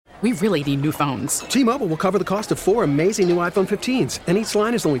We really need new phones. T-Mobile will cover the cost of 4 amazing new iPhone 15s, and each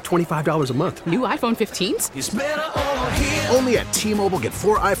line is only $25 a month. New iPhone 15s? It's better over here. Only at T-Mobile, get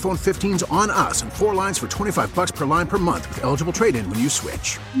 4 iPhone 15s on us and 4 lines for $25 per line per month with eligible trade-in when you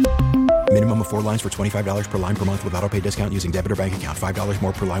switch. Minimum of 4 lines for $25 per line per month with autopay discount using debit or bank account. $5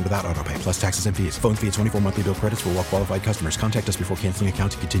 more per line without autopay, plus taxes and fees. Phone fee at 24 monthly bill credits for well-qualified customers. Contact us before canceling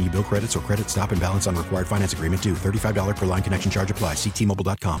account to continue bill credits or credit stop and balance on required finance agreement due. $35 per line connection charge applies. See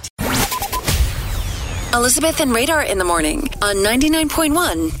T-Mobile.com. Elizabeth and Radar in the morning on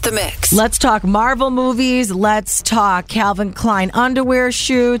 99.1 The Mix. Let's talk Marvel movies. Let's talk Calvin Klein underwear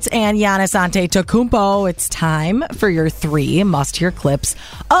shoots and Giannis Antetokounmpo. It's time for your 3 must-hear clips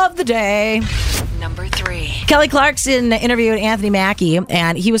of the day. Number 3. Kelly Clarkson interviewed Anthony Mackie,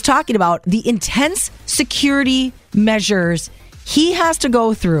 and he was talking about the intense security measures he has to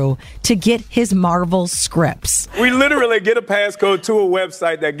go through to get his Marvel scripts. We literally get a passcode to a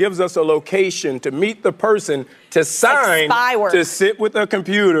website that gives us a location to meet the person to sign, to sit with a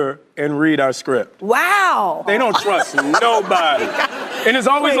computer and read our script. Wow. They don't trust nobody. And it's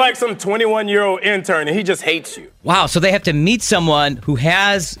always like some 21-year-old intern, and he just hates you. Wow, so they have to meet someone who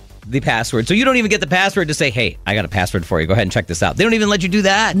has the password. So you don't even get the password to say, hey, I got a password for you. Go ahead and check this out. They don't even let you do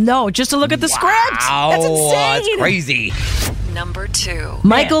that. No, just to look at the script. That's insane. That's crazy. Number 2.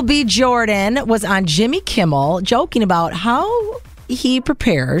 Michael B. Jordan was on Jimmy Kimmel joking about how he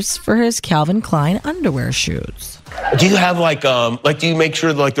prepares for his Calvin Klein underwear shoots. Do you have do you make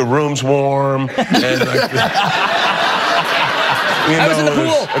sure the room's warm and I was in the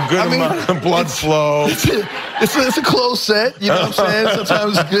pool. A good amount of blood flow. It's a close set, you know what I'm saying?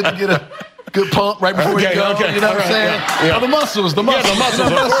 Sometimes it's good to get a good pump right before you go, you know what I'm saying? Yeah. Oh, the muscles, you know?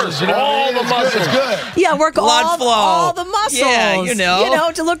 All the muscles. It's good. Yeah, work Blood flow. all the muscles. Yeah, you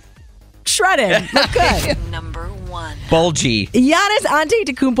know, to look shredded, look good. Number 1. Bulgy. Giannis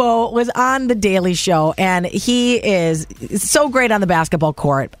Antetokounmpo was on The Daily Show, and he is so great on the basketball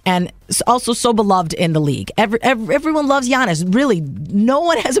court and also so beloved in the league. Everyone loves Giannis. Really, no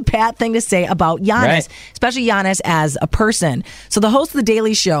one has a bad thing to say about Giannis, right, especially Giannis as a person. So the host of The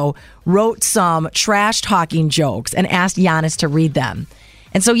Daily Show wrote some trash-talking jokes and asked Giannis to read them.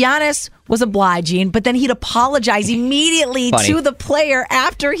 And so Giannis was obliging, but then he'd apologize immediately to the player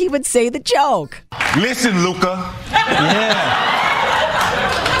after he would say the joke. Listen, Luka. Yeah.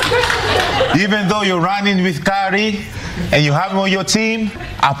 Even though you're running with Kyrie and you have him on your team,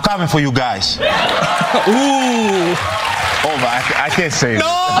 I'm coming for you guys. Ooh. Oh, but I can't say it. No!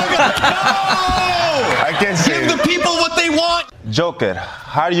 I can't say Give the people what they want. Joker,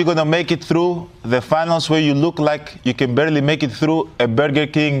 how are you going to make it through the finals where you look like you can barely make it through a Burger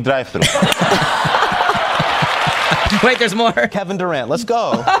King drive-thru? Wait, there's more. Kevin Durant, let's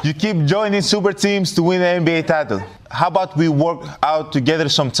go. You keep joining super teams to win the NBA title. How about we work out together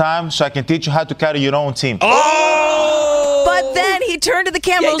sometime so I can teach you how to carry your own team? Oh! But then he turned to the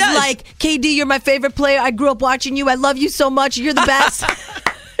camera and was like, KD, you're my favorite player. I grew up watching you. I love you so much. You're the best.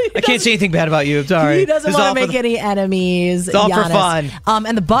 I can't say anything bad about you. I'm sorry. He doesn't want to make any enemies. It's all Giannis. for fun.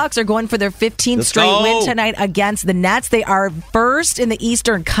 And the Bucks are going for their 15th straight win tonight against the Nets. They are first in the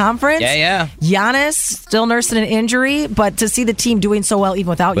Eastern Conference. Yeah. Giannis still nursing an injury, but to see the team doing so well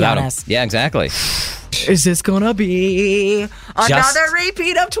even without Giannis. Him. Yeah, exactly. Is this going to be another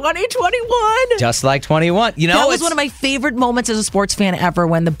repeat of 2021? Just like 21. You know, that was one of my favorite moments as a sports fan ever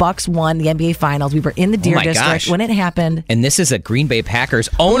when the Bucks won the NBA Finals. We were in the Deer District when it happened. And this is a Green Bay Packers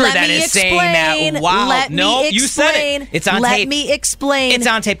owner that is saying that. Wow. You said it. It's on tape. Let me explain. It's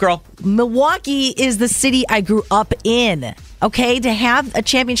on tape, girl. Milwaukee is the city I grew up in. Okay, to have a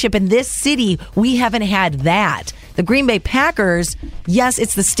championship in this city, we haven't had that. The Green Bay Packers, yes,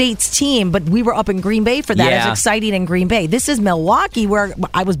 it's the state's team, but we were up in Green Bay for that. Yeah. It was exciting in Green Bay. This is Milwaukee, where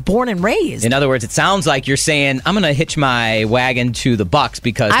I was born and raised. In other words, it sounds like you're saying, I'm going to hitch my wagon to the Bucks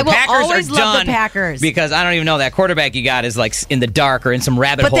because the Packers always are love done. The Packers. Because I don't even know, that quarterback you got is like in the dark or in some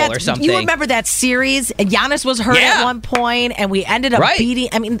rabbit hole or something. You remember that series? Giannis was hurt at one point, and we ended up beating.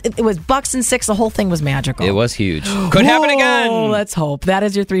 I mean, it was Bucks and 6. The whole thing was magical. It was huge. Could happen again. Let's hope. That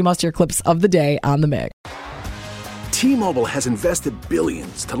is your 3 must-hear clips of the day on The Mix. T-Mobile has invested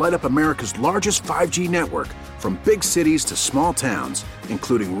billions to light up America's largest 5G network, from big cities to small towns,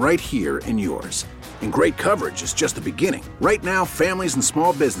 including right here in yours. And great coverage is just the beginning. Right now, families and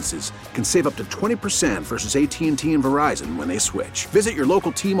small businesses can save up to 20% versus AT&T and Verizon when they switch. Visit your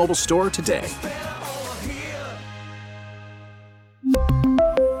local T-Mobile store today.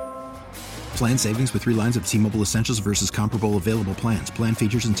 Plan savings with 3 lines of T-Mobile Essentials versus comparable available plans. Plan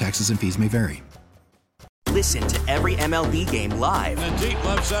features and taxes and fees may vary. Listen to every MLB game live. In the deep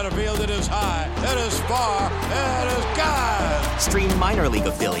left center field, it is high, it is far, it is gone. Stream minor league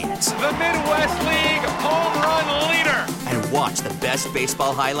affiliates. The Midwest League home run leader. And watch the best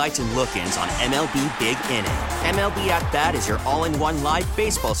baseball highlights and look-ins on MLB Big Inning. MLB At Bat is your all-in-one live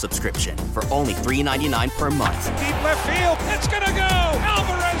baseball subscription for only $3.99 per month. Deep left field, it's gonna go!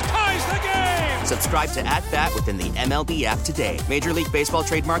 Alvarez ties the game! Subscribe to At Bat within the MLB app today. Major League Baseball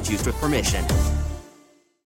trademarks used with permission.